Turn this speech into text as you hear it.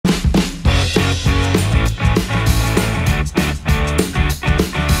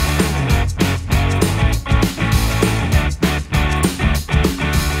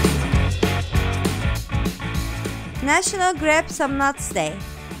National Grab Some Nuts Day.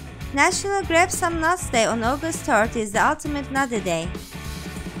 National Grab Some Nuts Day on August 3rd is the ultimate nutty day.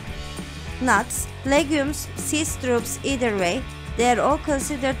 Nuts, legumes, seeds, drupes, either way, they are all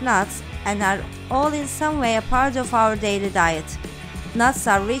considered nuts and are all in some way a part of our daily diet. Nuts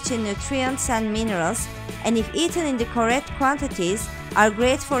are rich in nutrients and minerals, and if eaten in the correct quantities, are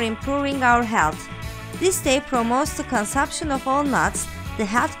great for improving our health. This day promotes the consumption of all nuts, the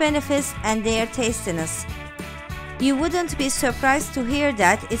health benefits and their tastiness. You wouldn't be surprised to hear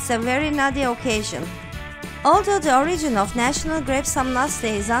that it's a very nutty occasion. Although the origin of National Grab Some Nuts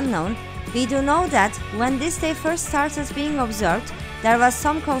Day is unknown, we do know that when this day first started being observed, there was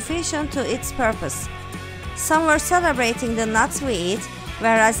some confusion to its purpose. Some were celebrating the nuts we eat,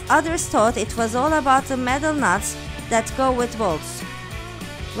 whereas others thought it was all about the metal nuts that go with bolts.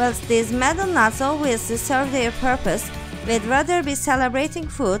 Whilst these metal nuts obviously serve their purpose, we'd rather be celebrating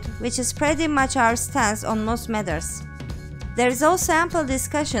food, which is pretty much our stance on most matters. There is also ample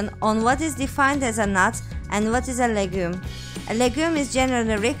discussion on what is defined as a nut and what is a legume. A legume is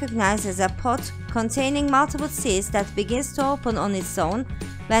generally recognized as a pod containing multiple seeds that begins to open on its own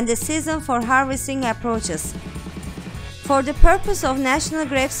when the season for harvesting approaches. For the purpose of National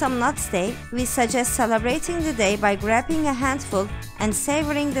Grab Some Nuts Day, we suggest celebrating the day by grabbing a handful and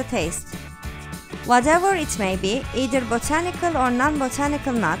savoring the taste. Whatever it may be, either botanical or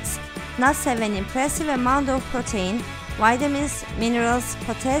non-botanical nuts have an impressive amount of protein, vitamins, minerals,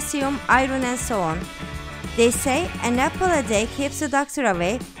 potassium, iron and so on. They say an apple a day keeps the doctor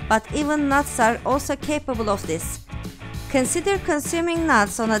away, but even nuts are also capable of this. Consider consuming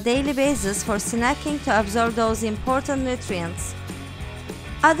nuts on a daily basis for snacking to absorb those important nutrients.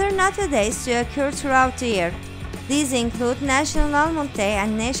 Other nutty days do occur throughout the year. These include National Almond Day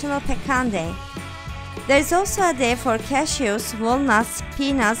and National Pecan Day. There is also a day for cashews, walnuts,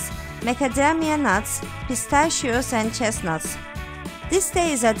 peanuts, macadamia nuts, pistachios and chestnuts. This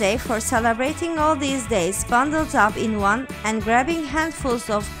day is a day for celebrating all these days bundled up in one and grabbing handfuls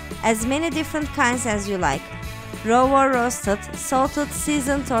of as many different kinds as you like, raw or roasted, salted,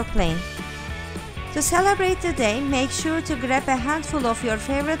 seasoned or plain. To celebrate the day, make sure to grab a handful of your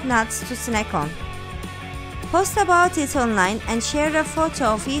favorite nuts to snack on. Post about it online and share a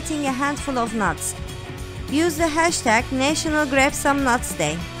photo of eating a handful of nuts. Use the hashtag National Grab Some Nuts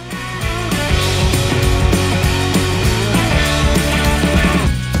Day.